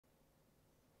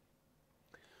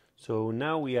So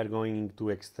now we are going to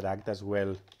extract as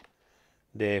well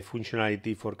the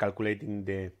functionality for calculating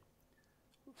the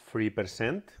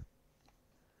 3%,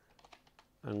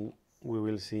 and we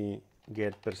will see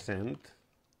get percent,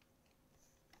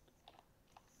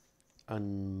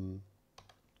 and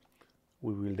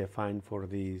we will define for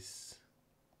this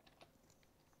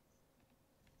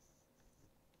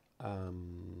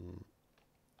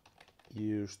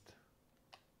used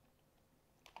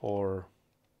or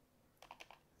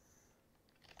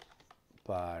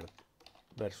part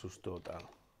versus total.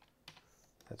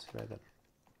 That's better.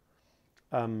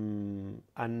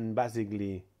 And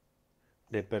basically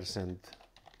the percent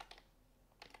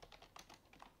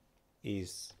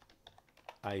is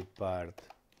I part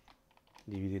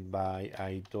divided by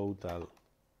I total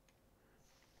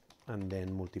and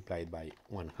then multiplied by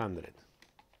 100.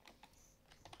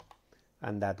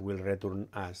 And that will return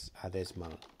as a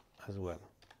decimal as well.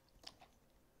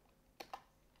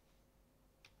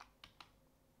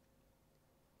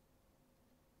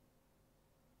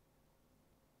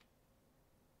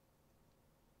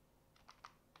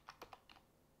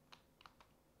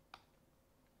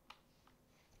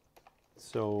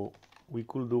 So we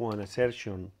could do an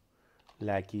assertion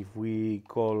like if we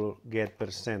call get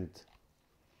percent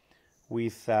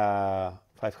with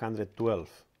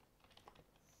 512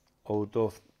 out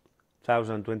of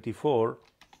 1024,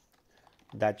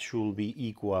 that should be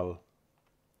equal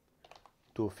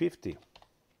to 50.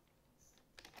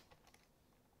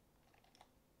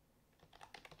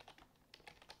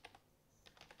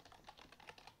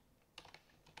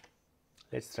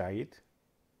 Let's try it.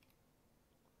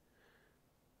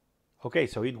 Okay,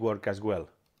 so it worked as well.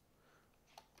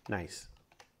 Nice.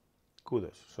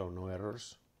 Kudos, so no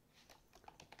errors.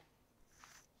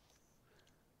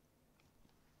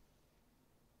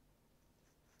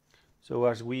 So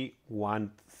as we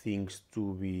want things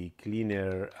to be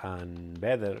cleaner and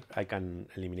better, I can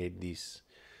eliminate this,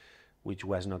 which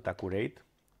was not accurate.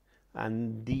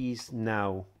 And this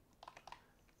now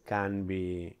can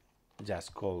be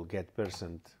just called get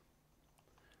percent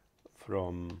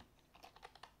from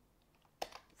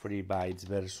 3 bytes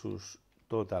versus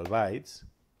total bytes.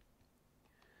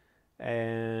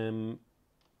 And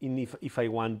if I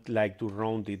want like to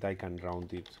round it, I can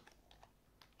round it.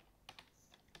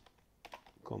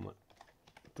 Comma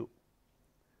 2.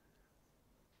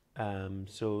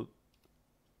 So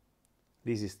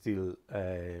this is still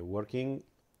working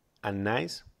and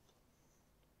nice.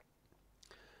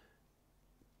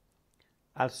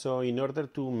 Also, in order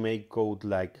to make code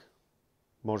like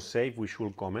more safe, we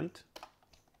should comment.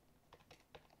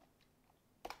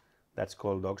 That's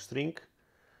called docstring.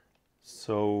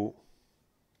 So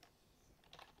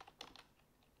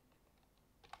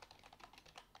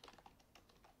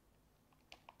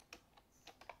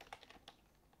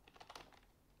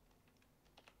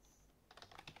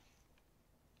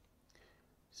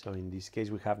in this case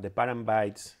we have the parent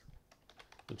bytes,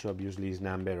 which obviously is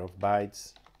number of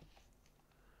bytes,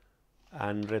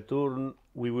 and return,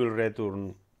 we will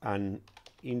return an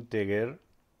integer,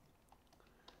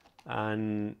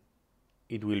 and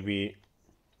it will be,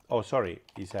 oh sorry,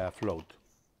 it's a float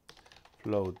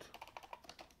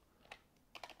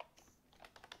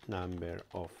number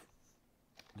of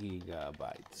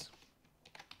gigabytes.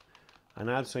 And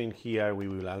also in here we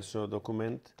will also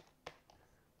document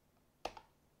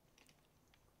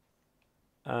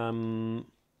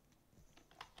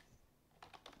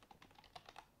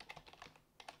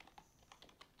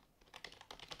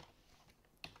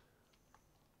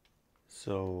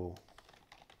so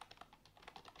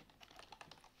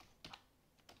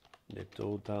the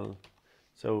total.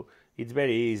 So it's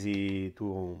very easy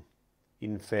to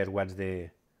infer what's the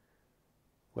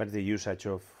usage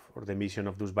of or the mission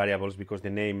of those variables, because the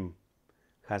name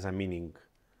has a meaning.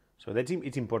 So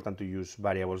it's important to use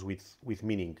variables with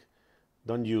meaning.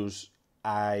 Don't use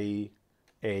I,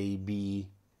 A, B,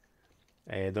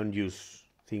 don't use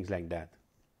things like that.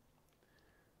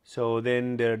 So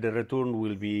then the return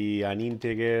will be an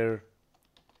integer,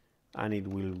 and it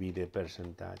will be the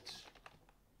percentage.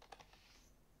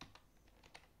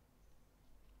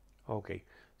 Okay,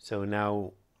 so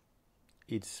now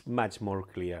it's much more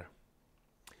clear.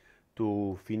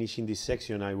 To finish in this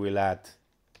section, I will add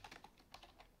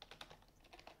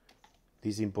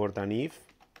this important if.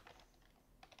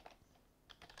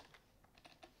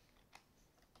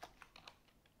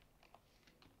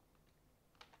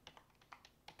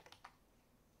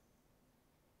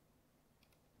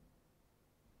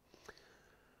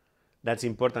 That's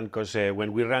important because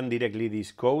when we run directly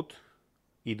this code,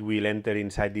 it will enter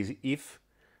inside this if,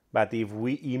 but if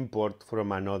we import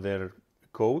from another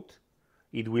code,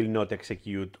 it will not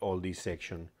execute all this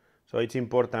section. So it's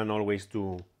important always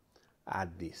to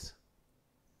add this.